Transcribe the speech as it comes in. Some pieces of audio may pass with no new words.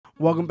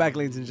Welcome back,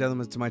 ladies and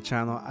gentlemen, to my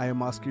channel. I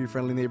am Oscar, your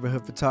friendly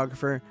neighborhood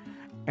photographer,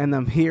 and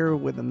I'm here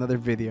with another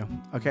video.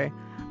 Okay,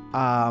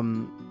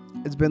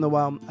 it's been a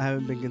while. I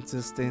haven't been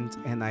consistent,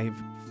 and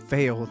I've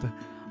failed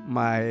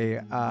my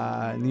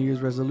New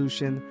Year's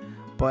resolution.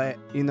 But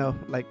you know,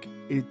 like,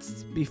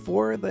 it's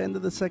before the end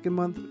of the second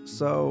month,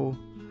 so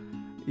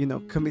you know,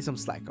 cut me some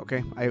slack.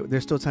 Okay,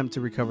 there's still time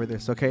to recover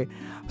this. Okay,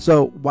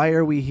 so why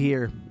are we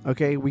here?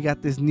 Okay, we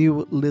got this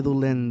new little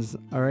lens.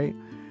 All right,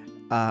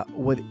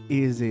 what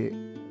is it?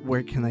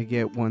 Where can I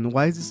get one?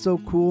 Why is it so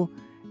cool?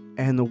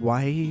 And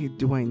why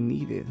do I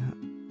need it?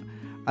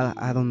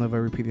 I don't know if I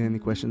repeated any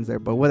questions there,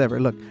 but whatever.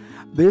 Look,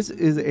 this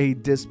is a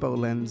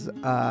DispoLens.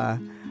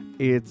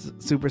 It's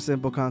super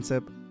simple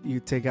concept. You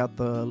take out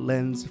the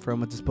lens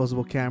from a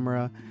disposable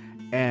camera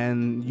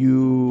and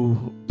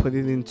you put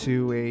it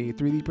into a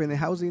 3D printed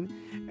housing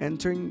and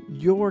turn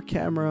your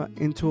camera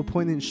into a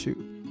point and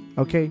shoot.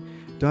 Okay,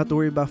 don't have to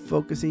worry about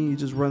focusing. You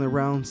just run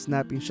around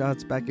snapping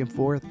shots back and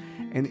forth,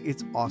 and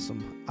it's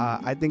awesome.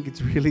 I think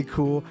it's really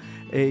cool.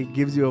 It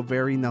gives you a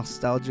very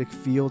nostalgic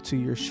feel to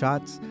your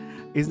shots.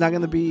 It's not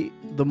going to be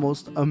the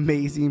most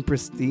amazing,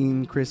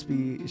 pristine,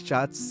 crispy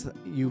shots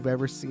you've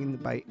ever seen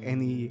by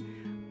any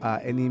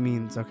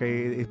means.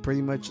 Okay, it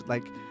pretty much,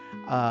 like,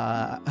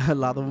 a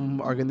lot of them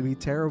are going to be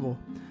terrible,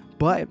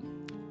 but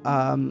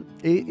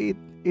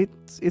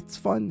it's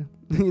fun.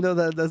 You know,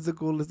 that's the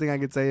coolest thing I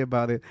could say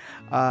about it.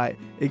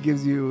 It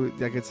gives you,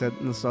 like I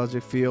said,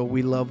 nostalgic feel.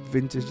 We love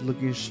vintage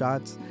looking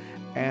shots,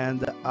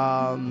 and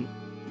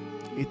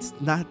it's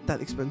not that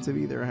expensive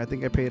either. I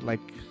think I paid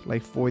like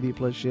 40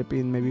 plus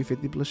shipping, maybe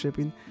 50 plus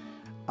shipping,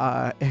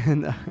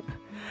 and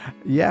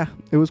yeah,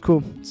 it was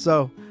cool.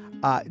 So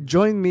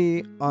join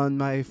me on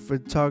my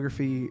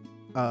photography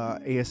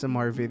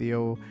ASMR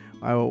video,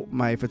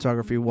 my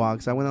photography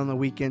walks. I went on a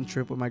weekend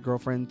trip with my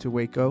girlfriend to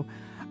Waco.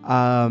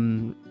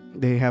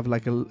 They have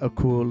like a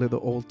cool little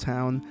old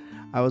town.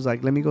 I was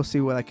like, let me go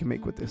see what I can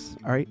make with this.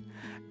 All right,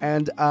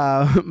 and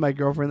my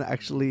girlfriend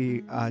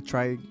actually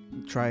tried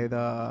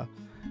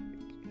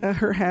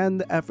her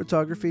hand at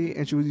photography,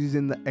 and she was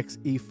using the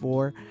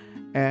X-T5,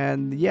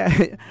 and yeah,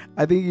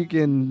 I think you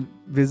can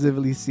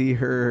visibly see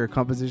her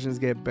compositions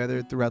get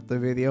better throughout the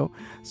video.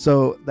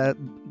 So that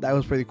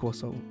was pretty cool.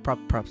 So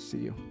props to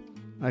you.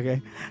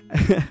 Okay,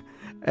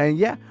 and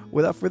yeah,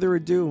 without further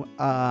ado,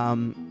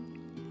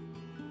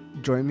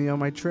 join me on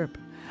my trip.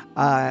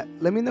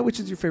 Let me know which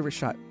is your favorite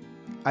shot.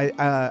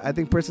 I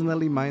think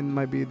personally mine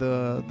might be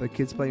the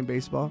kids playing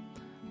baseball,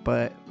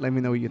 but let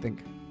me know what you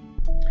think.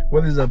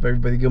 What is up,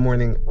 everybody? Good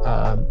morning.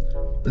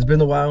 It's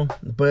been a while,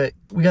 but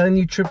we got a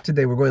new trip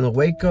today. We're going to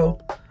Waco.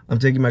 I'm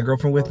taking my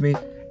girlfriend with me,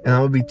 and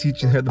I'm gonna be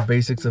teaching her the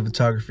basics of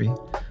photography.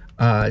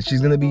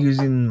 She's gonna be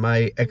using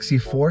my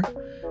X-T5,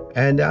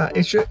 and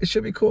it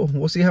should be cool.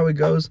 We'll see how it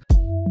goes.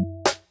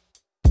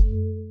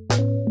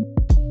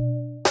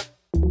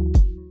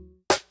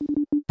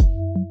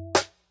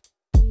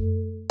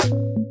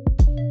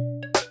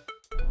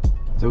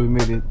 So we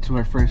made it to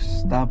our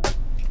first stop.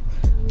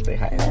 Say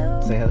hi.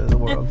 Hello. Say hi to the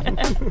world.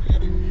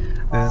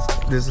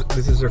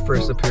 This is her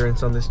first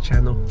appearance on this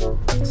channel,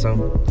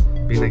 so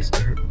be nice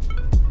to her.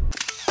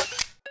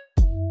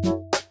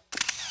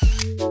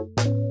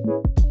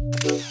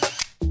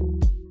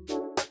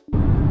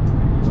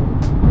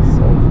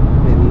 So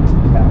many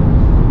cows.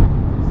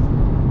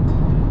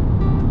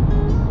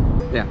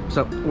 Yeah,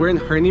 so we're in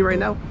Herney right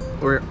now.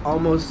 We're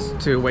almost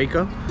to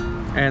Waco,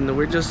 and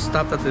we're just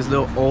stopped at this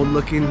little old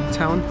looking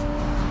town.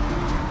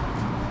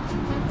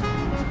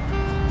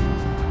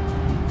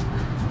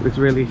 It's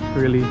really,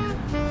 really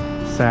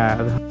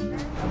sad.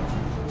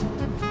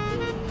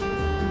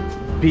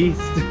 Beast.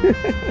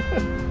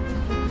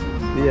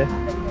 Yeah.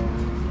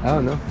 I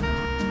don't know.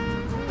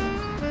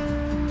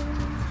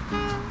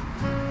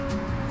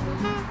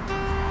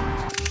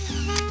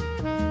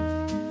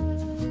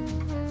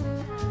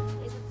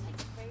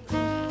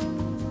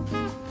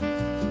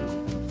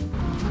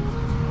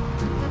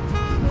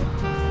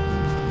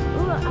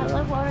 Ooh, I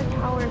love water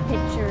tower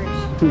pictures.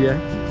 Yeah.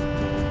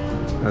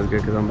 That's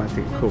good because I'm about to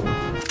take a cool one.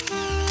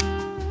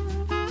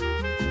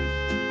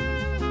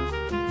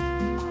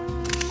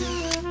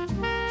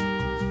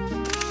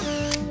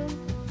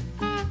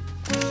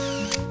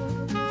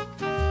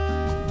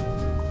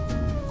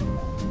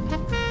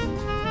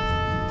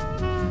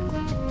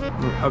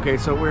 Okay,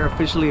 so we're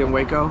officially in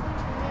Waco,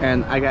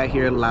 and I got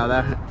here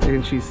Laura,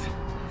 and she's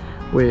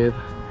with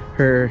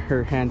her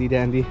handy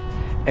dandy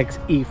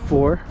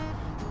X-T5.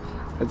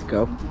 Let's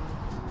go.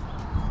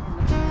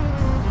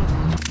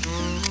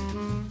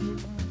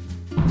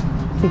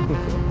 Look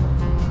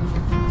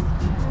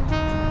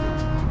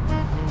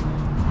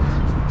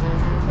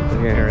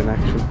at her in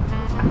action.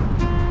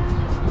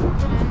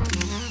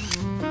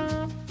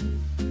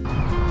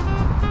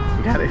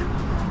 Got it.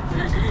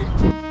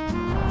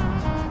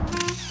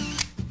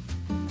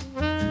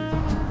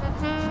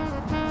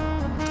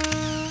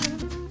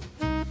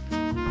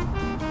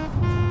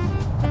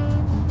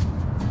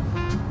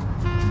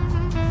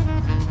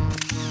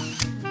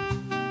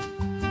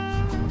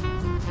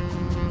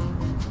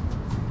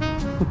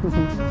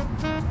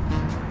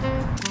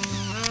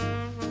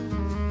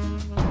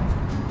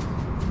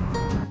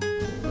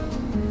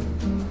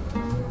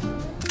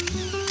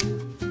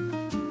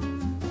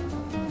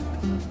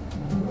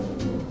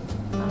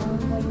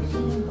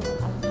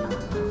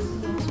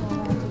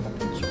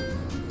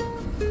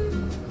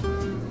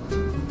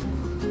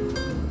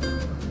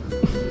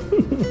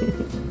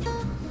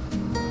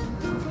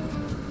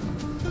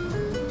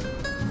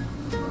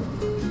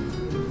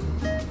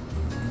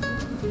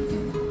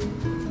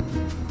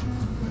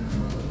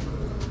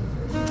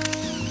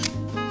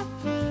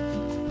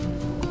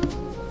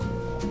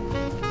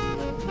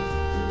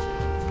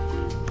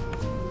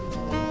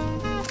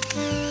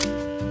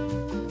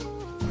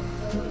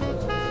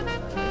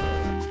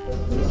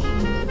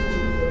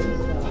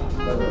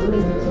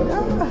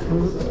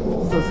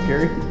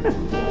 scary.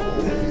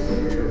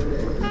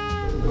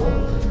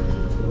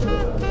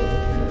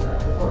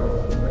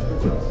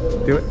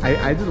 Dude,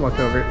 I just walked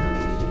over.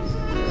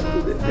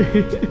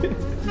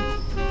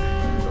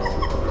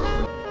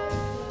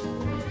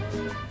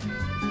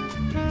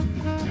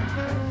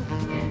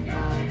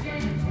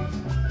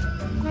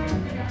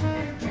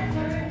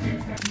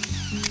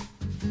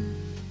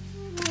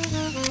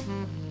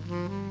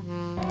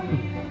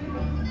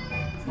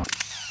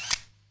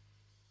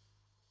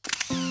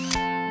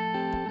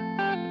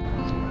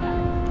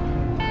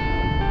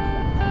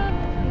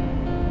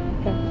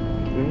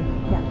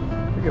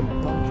 I get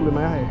flew in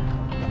my eye.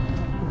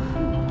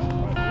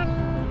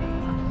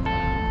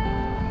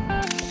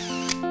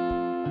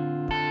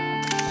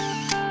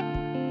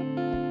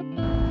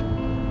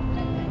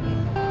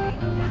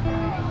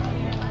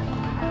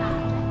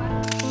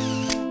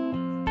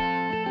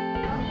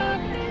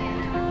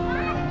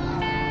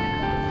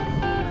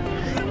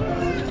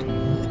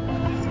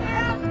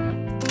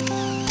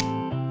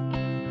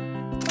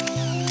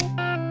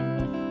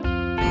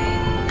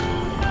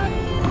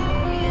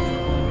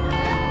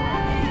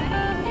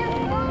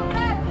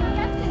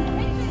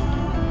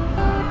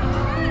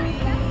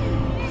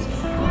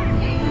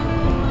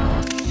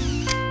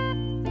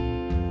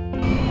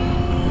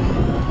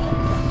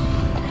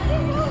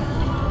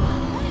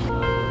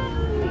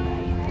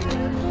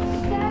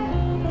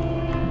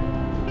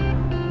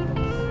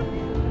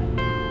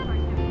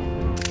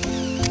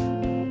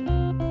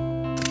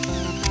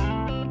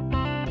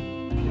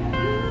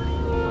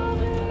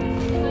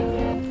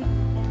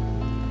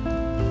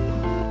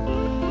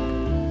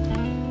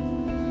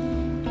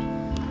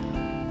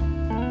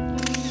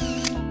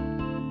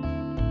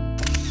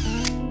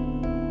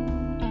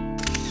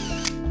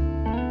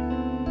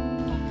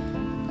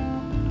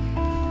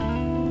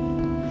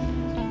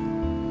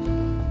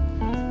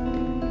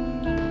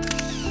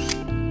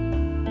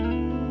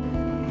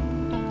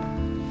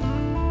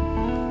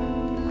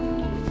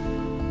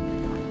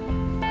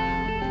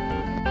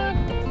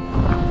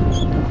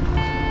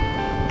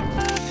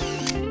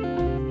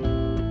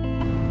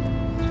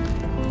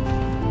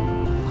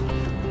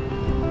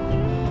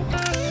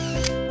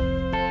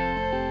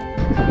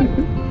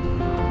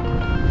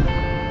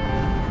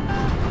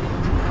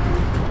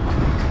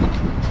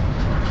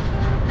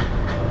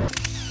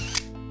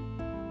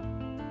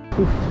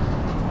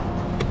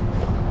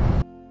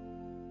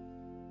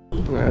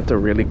 It's a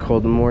really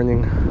cold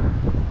morning.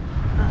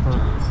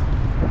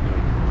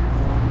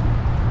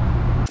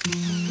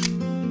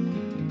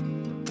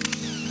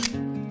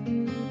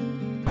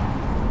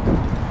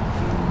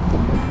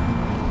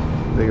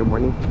 Good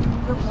morning.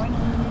 Good morning.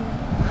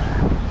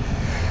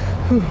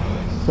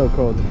 So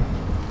cold.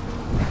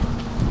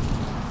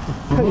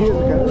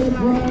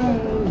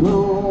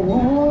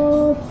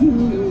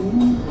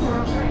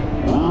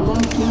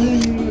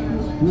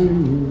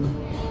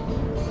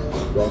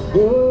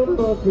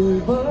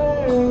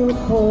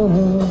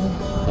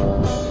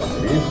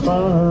 It's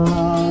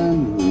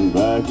fine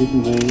back at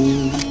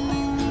me.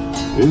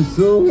 It's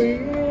so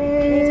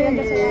easy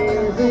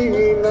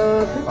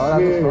not to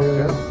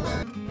care.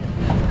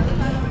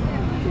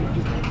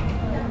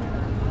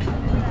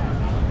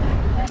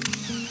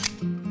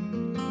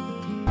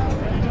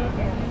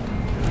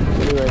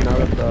 Right now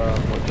with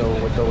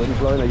the wind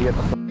blowing, you get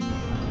the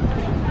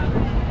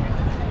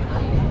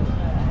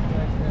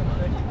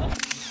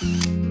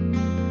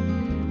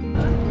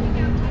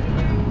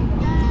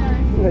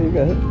yeah, you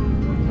got it.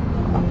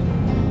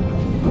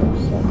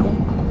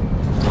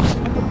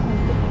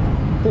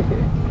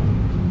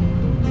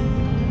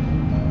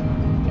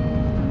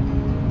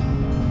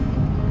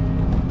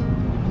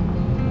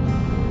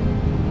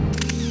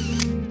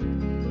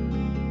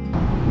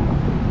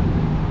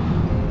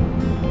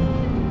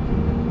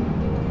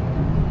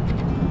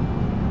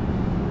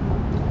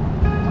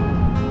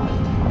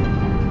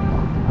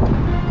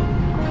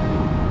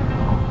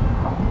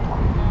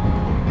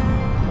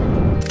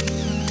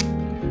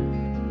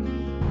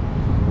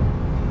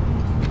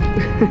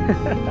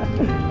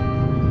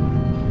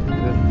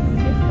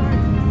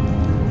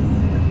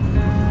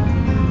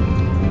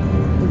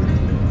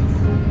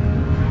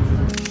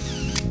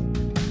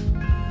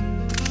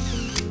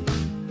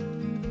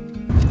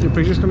 Your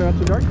picture's coming out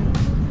too dark?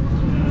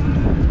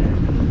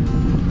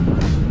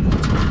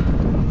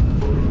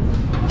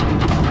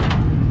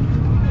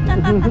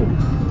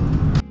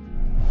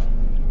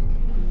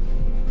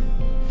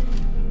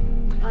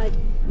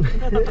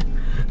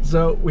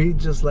 So we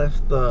just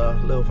left the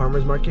little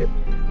farmer's market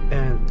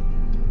and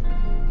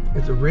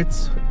it's a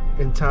Ritz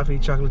and toffee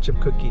chocolate chip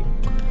cookie.